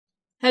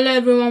Hello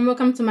everyone,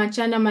 welcome to my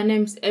channel. My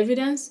name is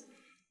Evidence,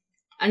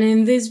 and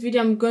in this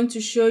video I'm going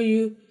to show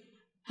you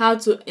how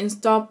to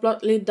install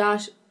Plotly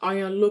Dash on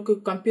your local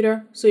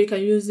computer so you can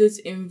use it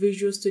in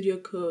Visual Studio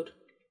Code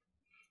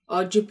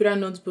or Jupyter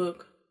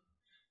Notebook.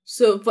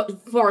 So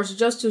first,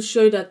 just to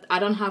show you that I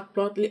don't have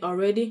Plotly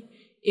already,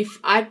 if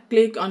I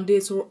click on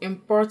this or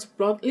import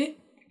Plotly,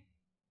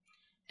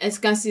 as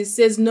you can see it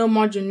says no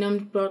module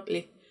named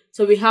Plotly,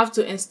 so we have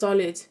to install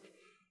it.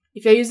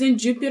 If you're using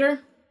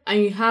Jupyter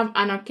and you have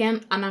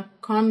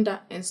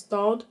Anaconda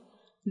installed,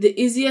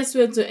 the easiest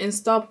way to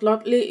install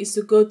Plotly is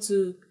to go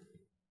to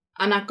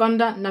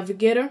Anaconda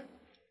Navigator,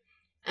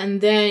 and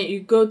then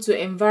you go to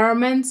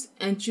Environment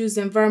and choose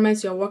the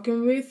environment you're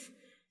working with.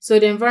 So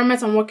the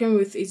environment I'm working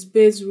with is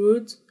base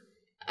root,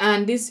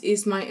 and this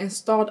is my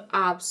installed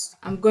apps.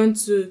 I'm going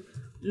to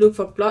look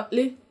for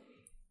Plotly.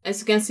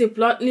 As you can see,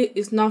 Plotly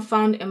is not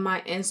found in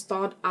my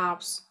installed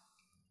apps.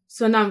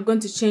 So now I'm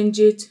going to change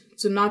it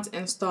to not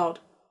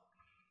installed.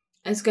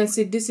 As you can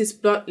see, this is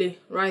Plotly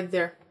right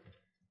there.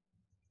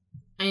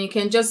 And you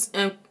can just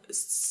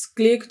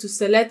click to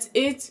select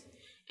it,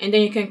 and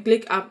then you can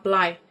click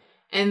apply.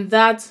 And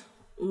that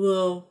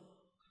will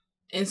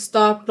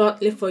install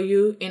Plotly for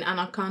you in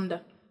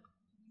Anaconda.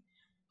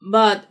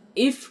 But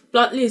if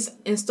Plotly is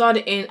installed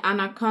in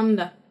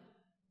Anaconda,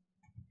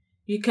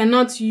 you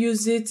cannot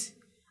use it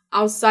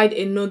outside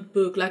a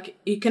notebook. Like,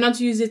 you cannot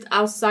use it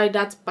outside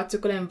that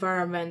particular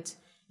environment.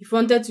 If you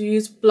wanted to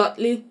use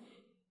Plotly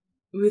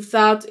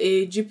without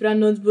a Jupyter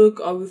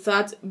notebook or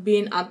without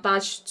being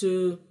attached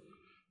to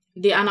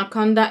the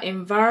Anaconda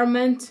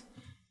environment,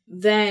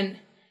 then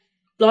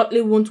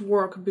Plotly won't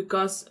work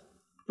because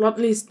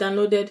Plotly is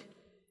downloaded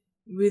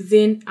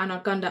within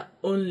Anaconda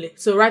only.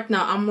 So right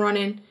now I'm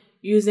running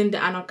using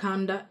the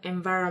Anaconda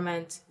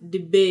environment, the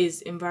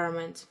base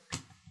environment.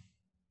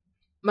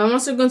 But I'm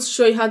also going to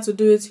show you how to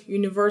do it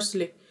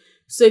universally.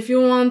 So if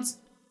you want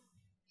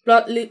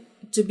Plotly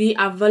to be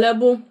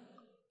available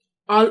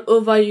all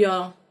over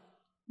your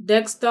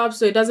desktop,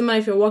 so it doesn't matter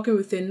if you're working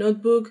with a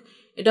notebook,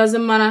 it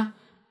doesn't matter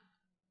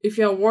if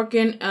you're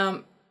working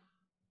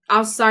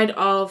outside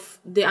of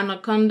the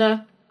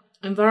Anaconda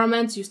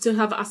environment, you still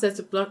have access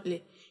to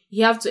Plotly.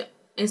 You have to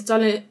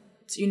install it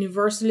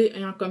universally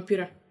on your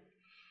computer.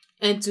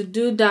 And to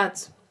do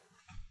that,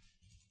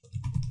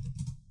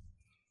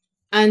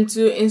 and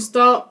to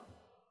install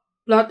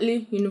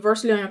Plotly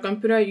universally on your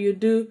computer, you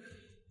do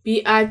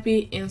pip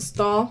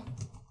install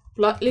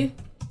Plotly,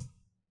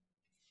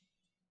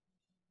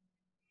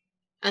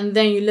 and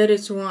then you let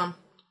it run.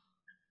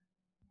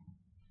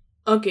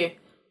 Okay,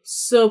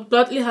 so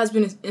Plotly has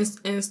been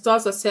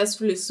installed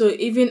successfully. So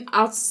even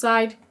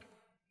outside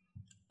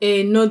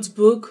a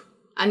notebook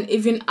and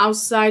even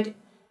outside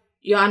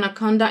your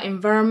Anaconda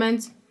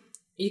environment,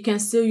 you can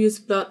still use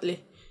Plotly.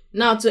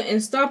 Now, to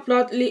install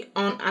Plotly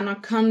on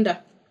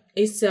Anaconda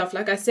itself,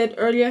 like I said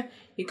earlier,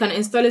 you can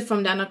install it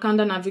from the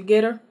Anaconda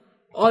Navigator,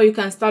 or you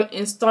can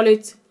install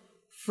it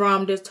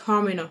from the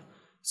terminal.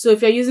 So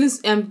if you're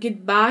using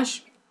Git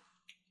Bash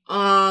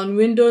on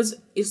Windows,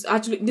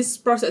 this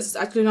process is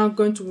actually not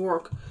going to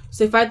work.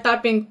 So if I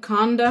type in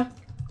conda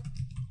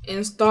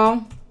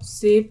install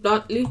c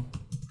Plotly,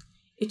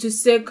 it will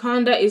say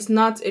conda is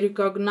not a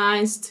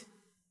recognized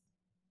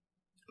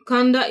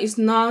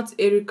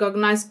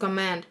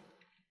command.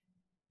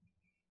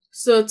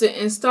 So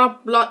to install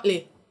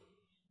Plotly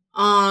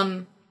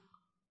on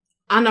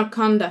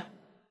Anaconda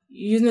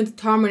using the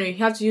terminal, you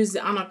have to use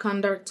the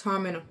Anaconda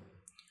terminal.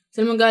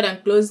 So let me go ahead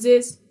and close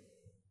this,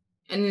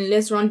 and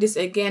let's run this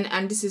again,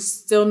 and this is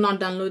still not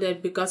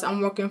downloaded because I'm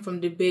working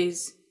from the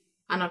base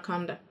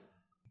Anaconda.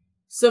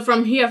 So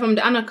from here, from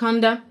the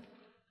Anaconda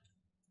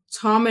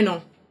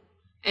terminal,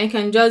 I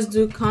can just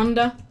do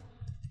conda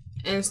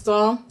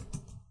install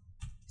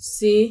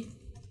c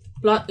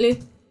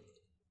Plotly,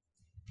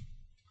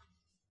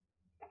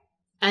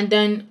 and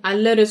then I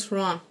let it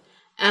run.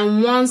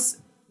 And once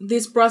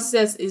this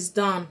process is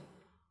done,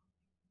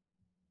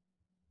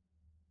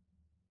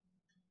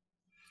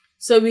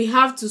 so we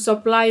have to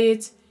supply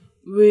it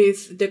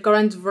with the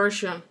current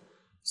version.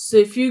 So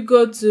if you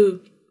go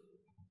to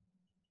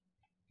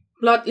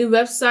Plotly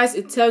websites,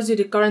 it tells you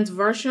the current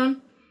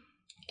version,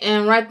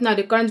 and right now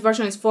the current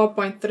version is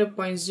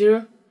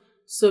 4.3.0.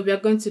 so we are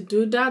going to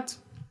do that.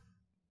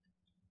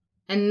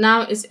 And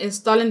now it's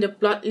installing the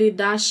Plotly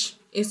Dash.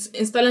 It's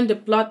installing the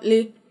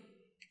Plotly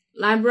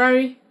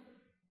library,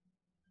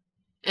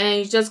 and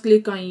you just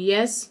click on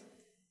yes.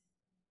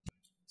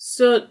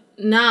 So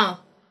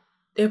now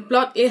the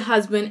Plotly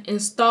has been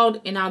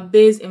installed in our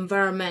base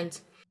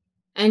environment.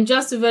 And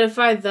just to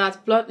verify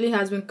that Plotly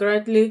has been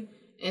correctly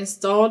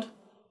installed,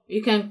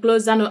 you can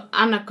close down the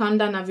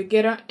Anaconda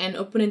Navigator and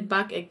open it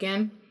back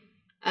again,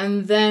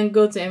 and then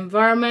go to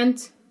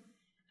environment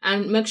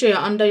and make sure you're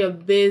under your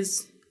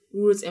base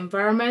root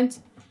environment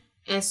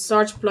and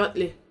search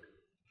Plotly.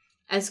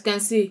 As you can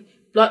see,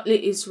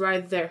 Plotly is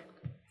right there.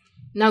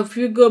 Now if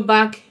you go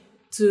back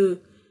to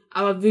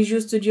our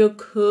Visual Studio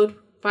Code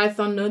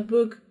Python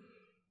notebook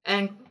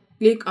and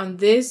click on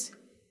this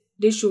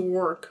should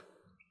work.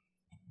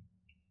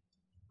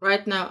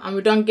 right now, and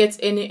we don't get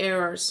any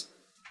errors.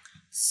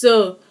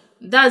 So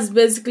that's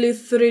basically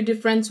 3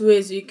 different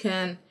ways you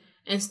can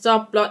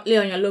install Plotly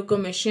on your local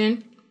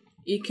machine.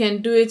 You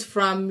can do it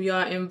from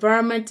your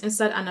environment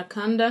inside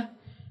Anaconda.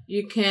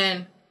 You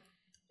can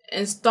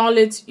install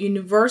it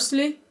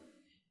universally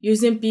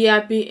using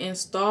pip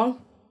install,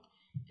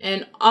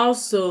 and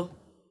also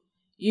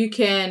you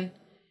can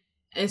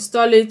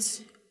install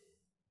it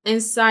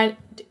inside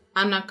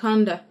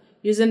Anaconda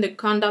using the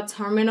Conda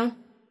terminal.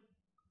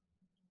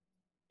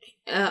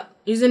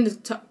 Using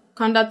the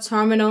Conda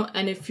terminal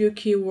and a few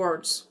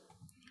keywords.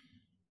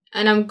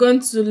 And I'm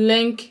going to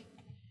link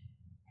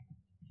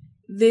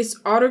this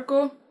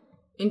article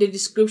in the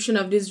description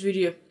of this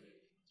video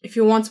if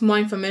you want more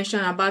information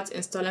about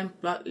installing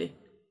Plotly.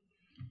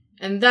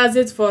 And that's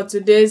it for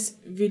today's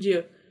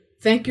video.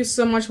 Thank you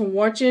so much for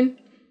watching.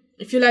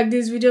 If you like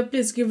this video,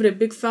 please give it a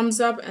big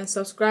thumbs up and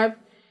subscribe.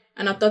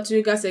 And I'll talk to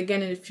you guys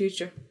again in the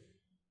future.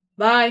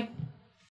 Bye.